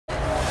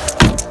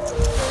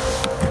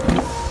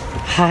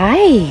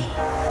Hi.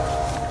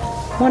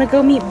 Want to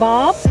go meet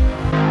Bob?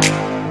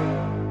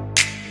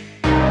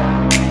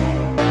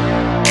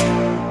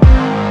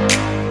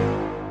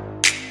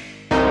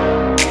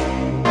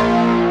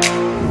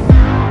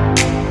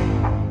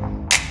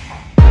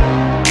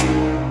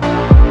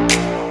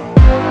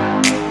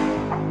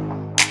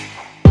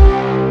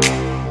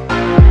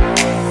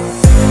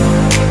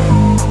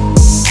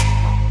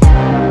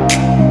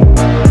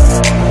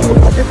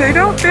 If they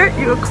don't fit,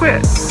 you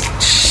quit.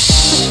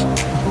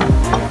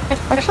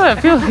 Actually, I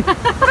feel like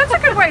That's a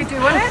good way of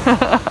doing it.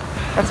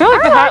 I feel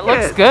like the hat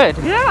looks good.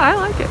 Yeah, I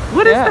like it.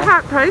 What is the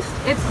hat priced?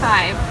 It's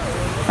 $5.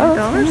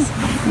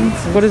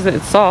 $5. What is it?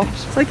 It's soft.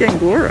 It's like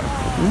Angora.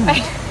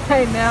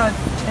 I know,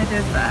 it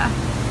is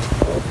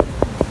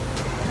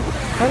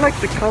I like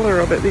the color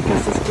of it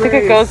because it's I gray.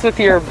 think it goes with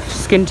your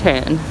skin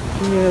tan.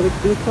 Yeah,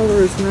 the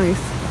color is nice.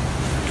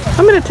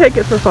 I'm gonna take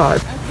it for $5.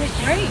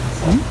 Okay, great.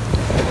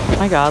 Oh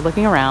my god,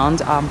 looking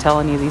around, I'm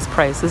telling you, these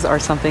prices are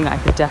something I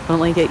could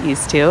definitely get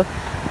used to.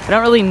 I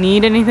don't really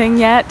need anything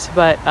yet,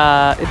 but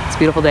it's a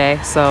beautiful day,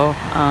 so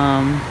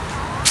I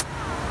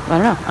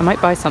don't know. I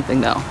might buy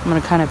something though. I'm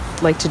gonna kind of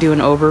like to do an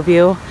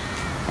overview,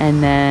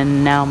 and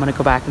then now I'm gonna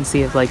go back and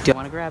see if like, do I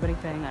want to grab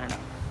anything? I don't know.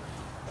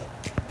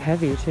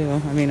 Heavy too.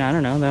 I mean, I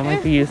don't know. That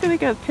might be used. They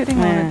got pitting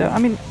on it though. I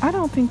mean, I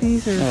don't think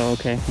these are. Oh,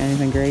 okay.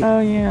 Anything great? Oh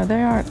yeah,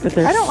 they are. But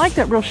I don't like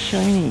that real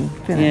shiny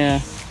finish.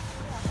 Yeah.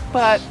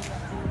 But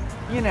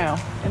you know,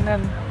 and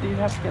then you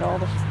have to get all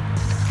the.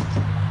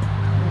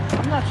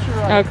 I'm not sure.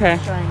 I like Okay.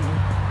 the shiny.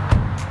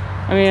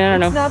 I mean, I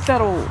don't It's know. not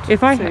that old.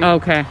 If I so-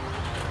 okay.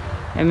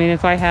 I mean,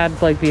 if I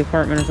had like the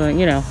apartment or something,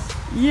 you know.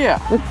 Yeah.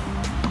 You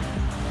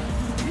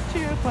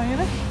too,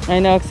 Baiyina. I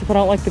know, except I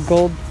don't like the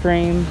gold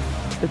frame,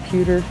 the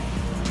pewter.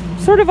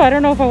 Sort of, I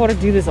don't know if I want to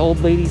do this old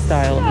lady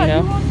style, Yeah, you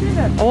know? you won't do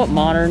that. I want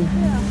modern.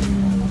 Yeah.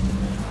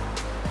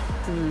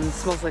 It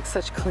smells like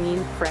such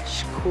clean,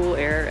 fresh, cool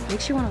air. It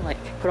makes you want to like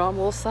put on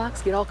wool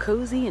socks, get all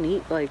cozy, and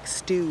eat like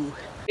stew.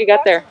 What you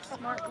got there?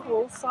 Smart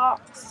wool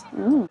socks.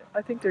 Mm.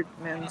 I think they're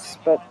men's,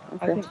 but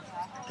I Okay.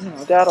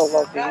 think Dad'll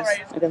love these.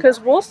 Because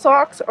wool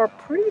socks are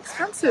pretty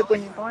expensive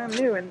when you buy them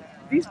new, and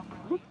these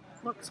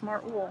look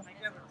smart wool.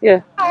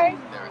 Yeah. Hi.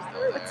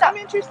 I'm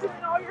interested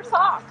in all your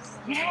socks.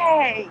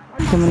 Yay!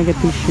 So I'm gonna get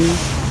these shoes.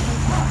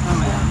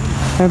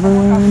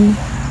 Everyone.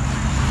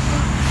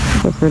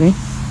 So pretty.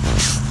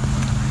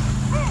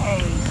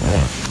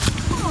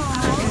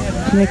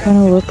 And they kind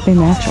of look, they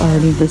match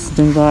already this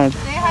new vibe.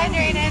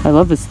 I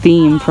love this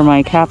theme for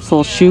my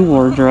capsule shoe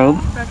wardrobe.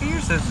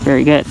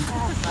 Very good.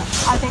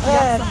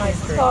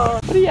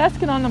 What are you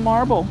asking on the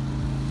marble?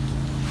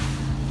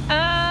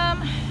 I'm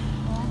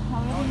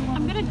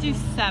gonna do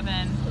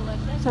 $7.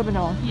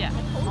 $7. Yeah.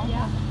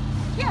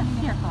 Yeah,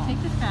 here,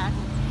 take this back.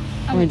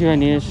 How many do I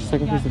need? It's just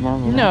like a piece of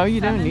marble. No,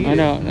 you don't need I it.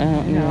 don't.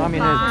 No, I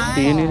mean, it's,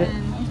 Do you need it?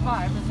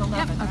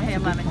 Yep, okay,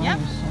 11, yep.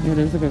 It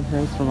is a good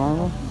price for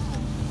marble.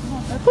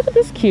 Look at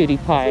this cutie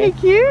pie. pretty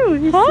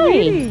cute. He's Hi.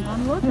 sweetie.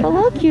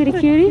 Hello, cutie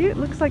cutie. Cute.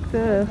 Looks like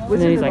the then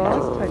Wizard he's of like,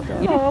 Oz "Oh." type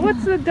dog. Oh,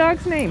 what's the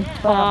dog's name?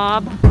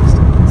 Bob.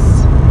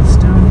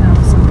 Stone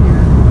house up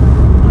here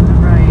on the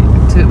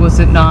right. Was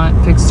it not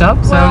fixed up?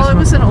 Well, it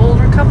was an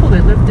older couple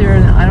that lived there,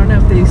 and I don't know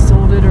if they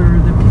sold it or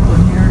the